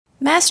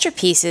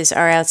Masterpieces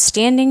are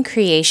outstanding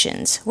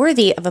creations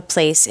worthy of a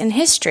place in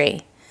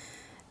history.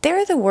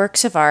 They're the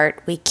works of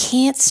art we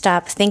can't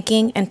stop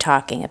thinking and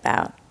talking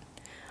about.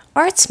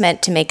 Art's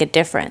meant to make a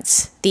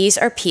difference. These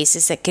are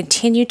pieces that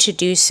continue to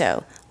do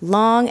so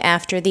long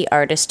after the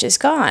artist is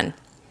gone.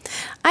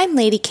 I'm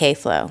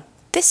Ladykflo.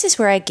 This is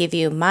where I give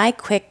you my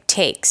quick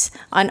takes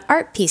on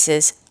art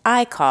pieces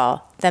I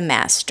call the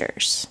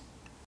masters.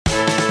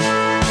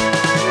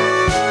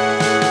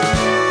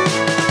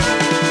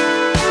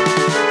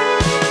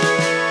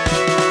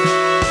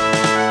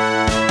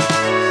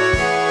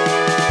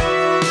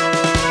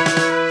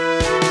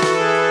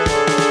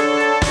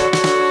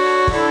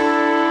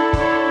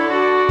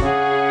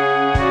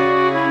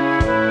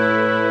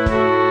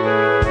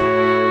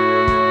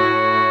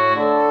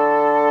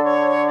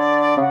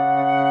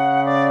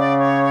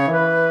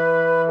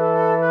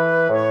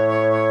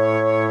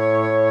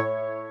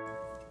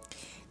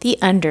 The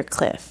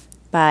Undercliff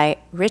by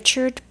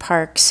Richard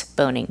Parkes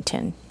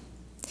Bonington.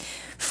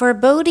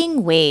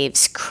 Foreboding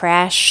waves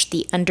crash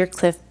the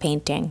Undercliff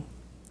painting.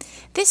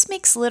 This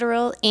makes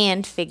literal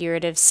and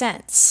figurative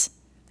sense.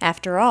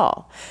 After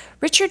all,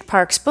 Richard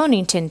Parkes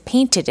Bonington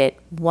painted it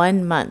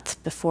 1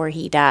 month before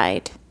he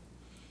died.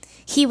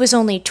 He was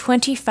only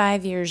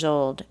 25 years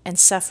old and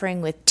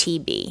suffering with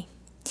TB.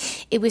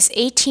 It was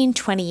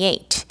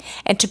 1828,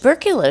 and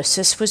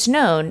tuberculosis was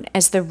known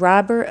as the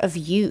robber of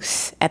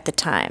youth at the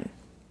time.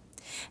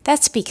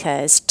 That's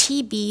because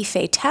TB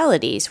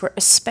fatalities were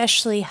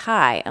especially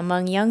high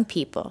among young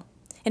people.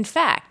 In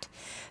fact,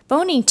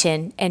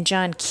 Bonington and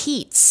John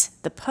Keats,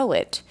 the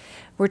poet,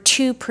 were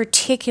two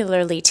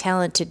particularly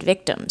talented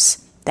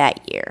victims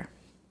that year.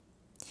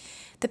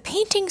 The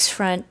painting's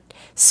front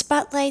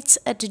spotlights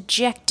a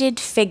dejected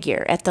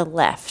figure at the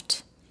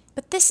left,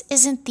 but this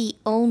isn't the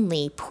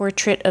only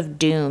portrait of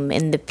doom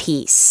in the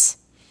piece.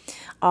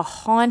 A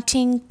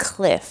haunting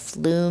cliff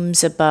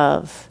looms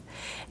above.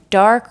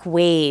 Dark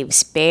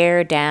waves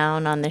bear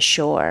down on the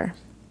shore.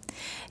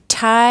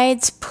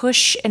 Tides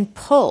push and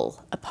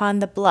pull upon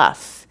the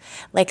bluff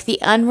like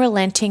the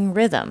unrelenting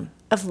rhythm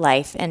of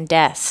life and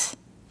death.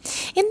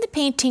 In the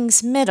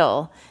painting's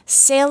middle,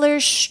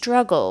 sailors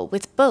struggle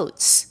with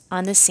boats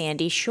on the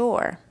sandy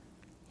shore.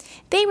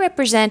 They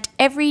represent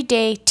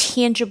everyday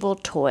tangible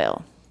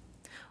toil.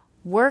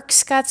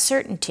 Work's got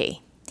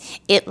certainty.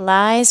 It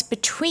lies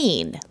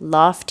between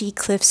lofty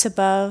cliffs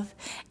above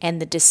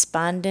and the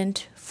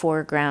despondent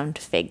foreground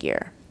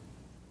figure.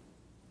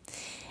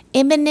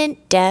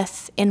 Imminent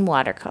death in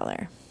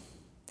watercolor.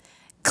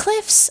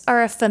 Cliffs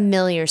are a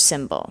familiar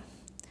symbol.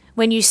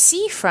 When you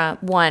see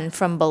one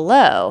from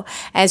below,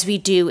 as we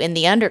do in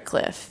the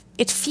Undercliff,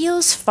 it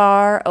feels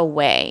far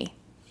away.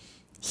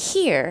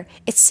 Here,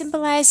 it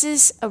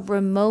symbolizes a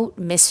remote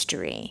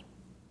mystery.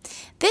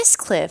 This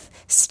cliff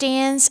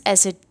stands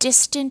as a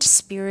distant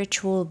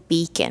spiritual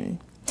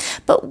beacon.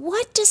 But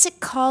what does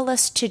it call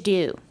us to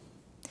do?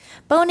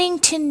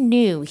 Bonington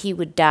knew he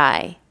would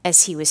die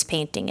as he was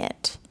painting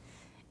it.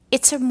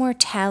 It's a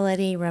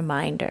mortality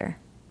reminder.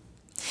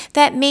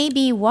 That may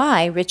be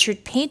why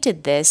Richard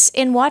painted this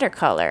in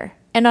watercolor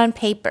and on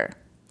paper.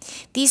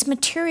 These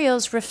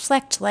materials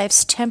reflect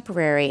life's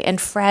temporary and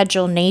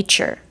fragile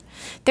nature.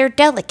 They're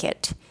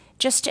delicate,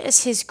 just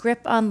as his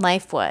grip on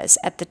life was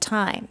at the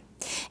time.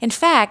 In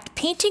fact,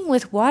 painting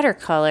with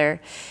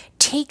watercolor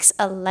takes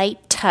a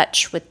light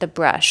touch with the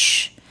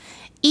brush.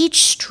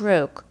 Each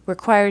stroke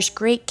requires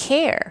great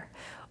care,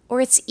 or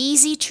it's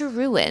easy to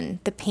ruin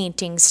the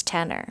painting's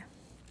tenor.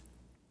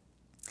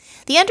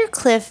 The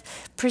Undercliff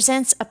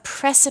presents a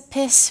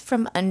precipice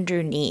from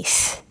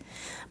underneath,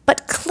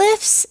 but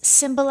cliffs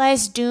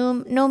symbolize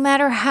doom no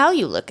matter how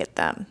you look at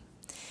them.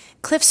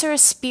 Cliffs are a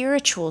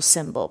spiritual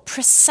symbol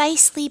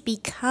precisely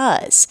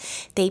because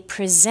they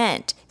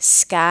present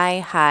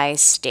sky-high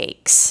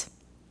stakes.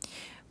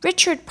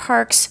 Richard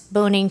Parkes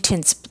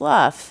Bonington's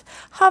bluff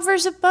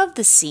hovers above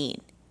the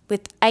scene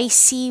with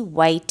icy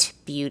white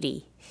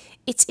beauty.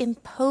 It's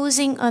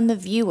imposing on the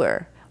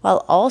viewer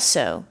while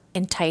also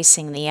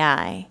enticing the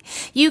eye.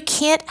 You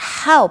can't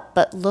help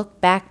but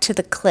look back to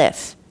the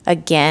cliff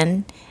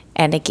again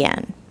and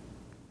again.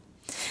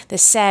 The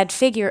sad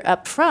figure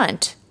up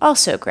front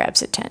also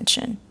grabs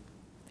attention.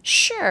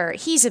 Sure,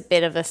 he's a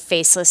bit of a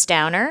faceless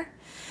downer,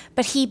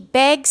 but he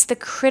begs the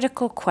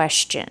critical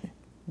question,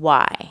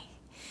 why?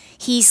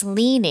 He's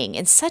leaning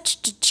in such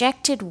a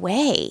dejected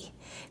way.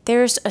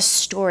 There's a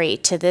story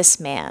to this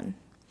man.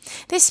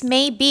 This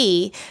may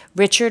be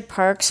Richard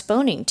Parkes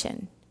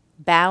Bonington,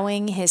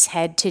 bowing his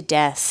head to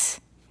death.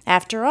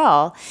 After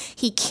all,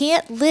 he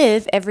can't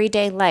live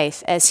everyday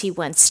life as he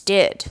once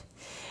did.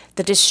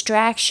 The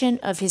distraction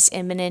of his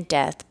imminent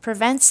death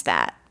prevents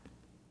that.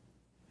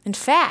 In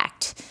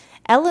fact,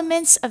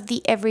 elements of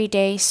the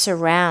everyday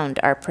surround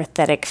our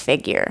pathetic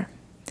figure.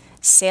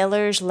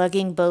 Sailors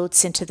lugging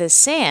boats into the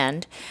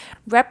sand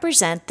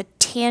represent the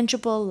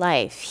tangible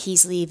life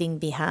he's leaving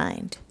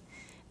behind.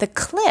 The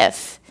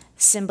cliff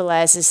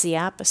symbolizes the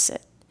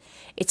opposite.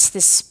 It's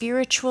the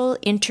spiritual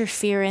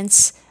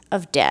interference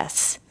of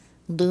death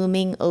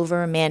looming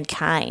over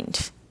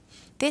mankind.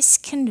 This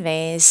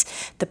conveys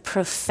the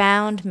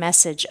profound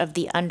message of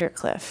the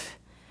Undercliff.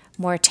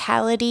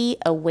 Mortality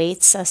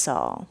awaits us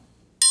all.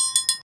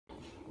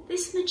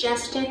 This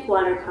majestic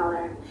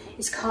watercolor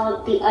is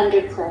called the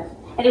Undercliff,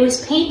 and it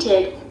was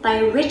painted by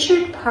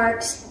Richard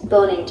Parkes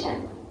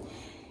Bonington.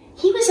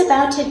 He was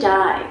about to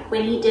die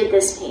when he did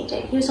this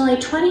painting. He was only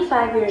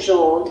 25 years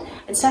old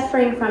and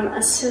suffering from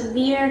a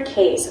severe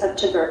case of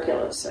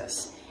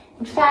tuberculosis.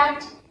 In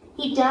fact,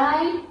 he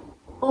died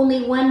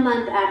only 1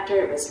 month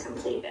after it was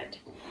completed.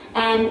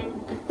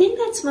 And the thing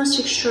that's most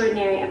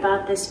extraordinary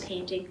about this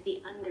painting,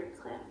 the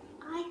Undercliff,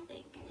 I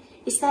think,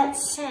 is that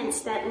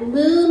sense, that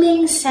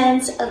looming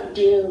sense of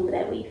doom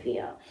that we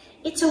feel.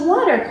 It's a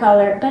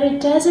watercolor, but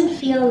it doesn't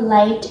feel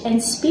light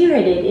and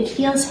spirited. It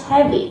feels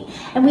heavy,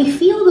 and we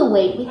feel the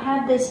weight. We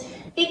have this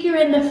figure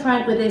in the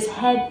front with his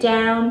head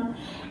down,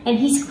 and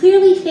he's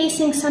clearly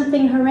facing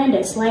something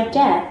horrendous like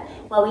death,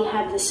 while we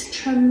have this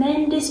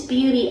tremendous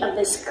beauty of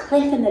this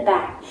cliff in the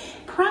back,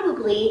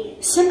 probably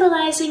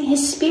symbolizing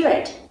his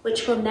spirit,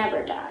 which will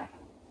never die.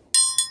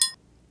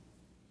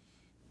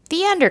 The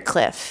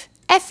Undercliff,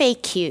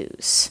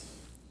 FAQs.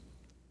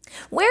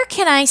 Where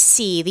can I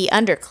see the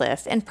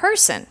Undercliff in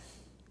person?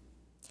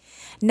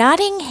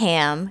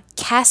 Nottingham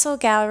Castle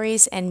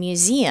Galleries and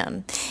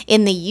Museum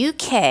in the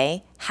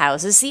UK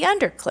houses the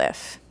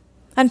Undercliff.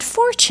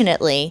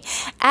 Unfortunately,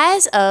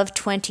 as of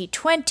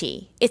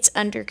 2020, it's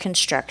under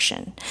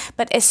construction.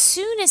 But as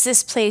soon as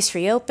this place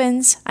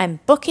reopens,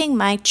 I'm booking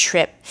my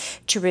trip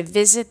to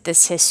revisit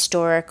this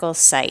historical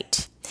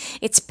site.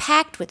 It's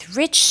packed with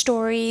rich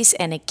stories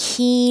and a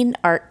keen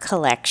art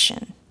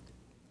collection.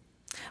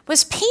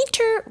 Was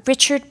painter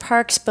Richard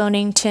Parkes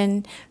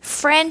Bonington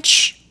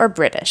French or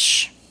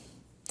British?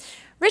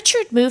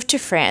 Richard moved to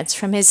France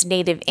from his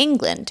native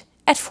England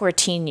at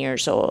 14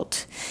 years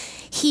old.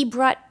 He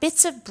brought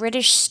bits of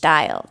British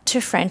style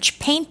to French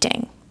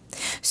painting,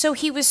 so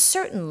he was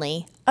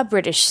certainly a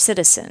British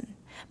citizen,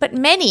 but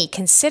many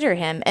consider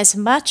him as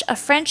much a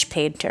French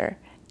painter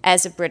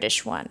as a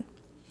British one.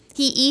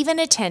 He even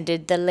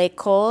attended the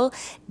L'École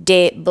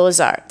des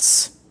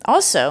Beaux-Arts.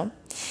 Also,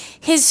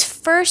 his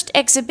first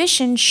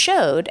exhibition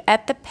showed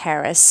at the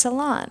Paris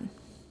Salon.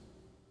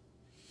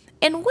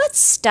 In what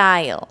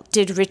style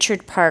did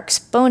Richard Parkes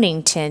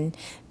Bonington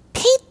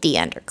paint the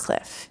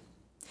Undercliff?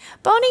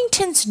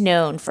 Bonington's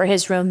known for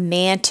his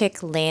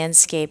romantic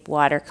landscape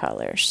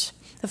watercolors.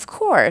 Of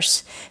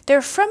course,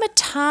 they're from a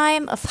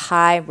time of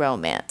high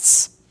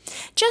romance.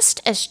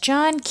 Just as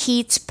John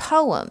Keats'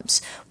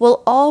 poems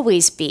will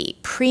always be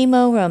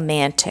primo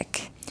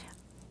romantic.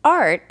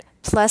 Art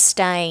plus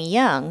dying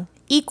young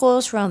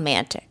equals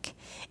romantic.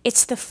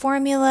 It's the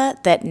formula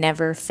that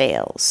never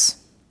fails.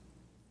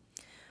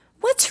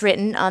 What's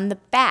written on the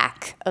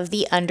back of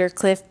the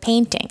Undercliff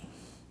painting?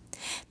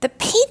 The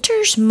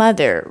painter's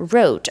mother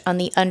wrote on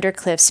the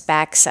Undercliff's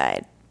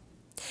backside.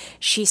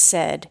 She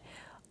said,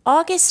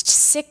 August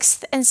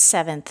 6th and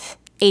 7th,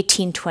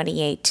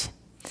 1828.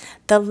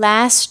 The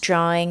last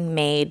drawing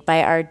made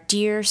by our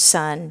dear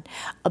son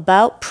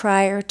about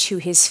prior to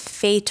his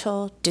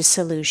fatal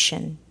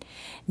dissolution,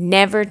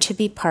 never to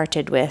be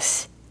parted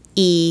with,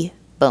 E.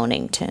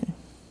 Bonington.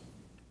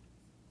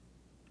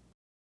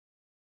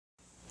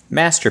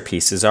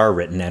 Masterpieces are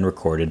written and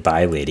recorded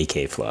by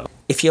Ladykflo.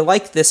 If you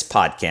like this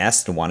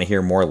podcast and want to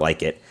hear more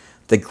like it,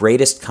 the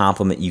greatest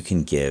compliment you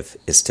can give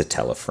is to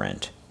tell a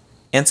friend.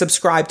 And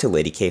subscribe to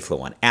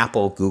Ladykflo on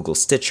Apple, Google,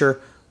 Stitcher,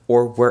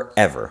 or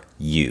wherever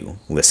you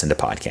listen to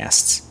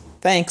podcasts.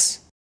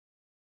 Thanks.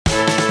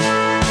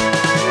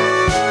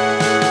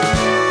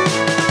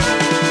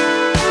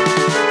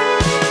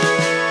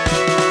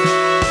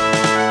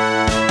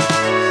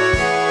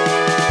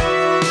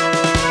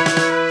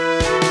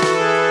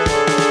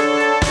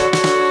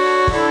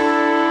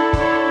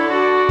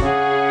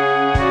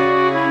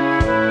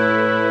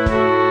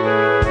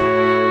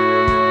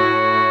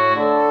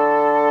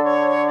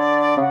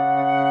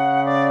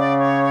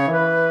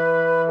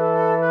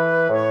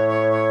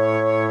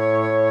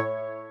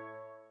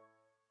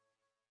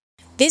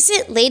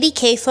 Visit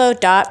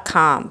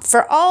ladykflo.com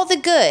for all the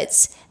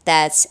goods.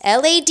 That's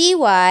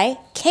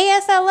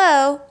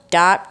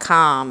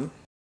LADYKFLO.com.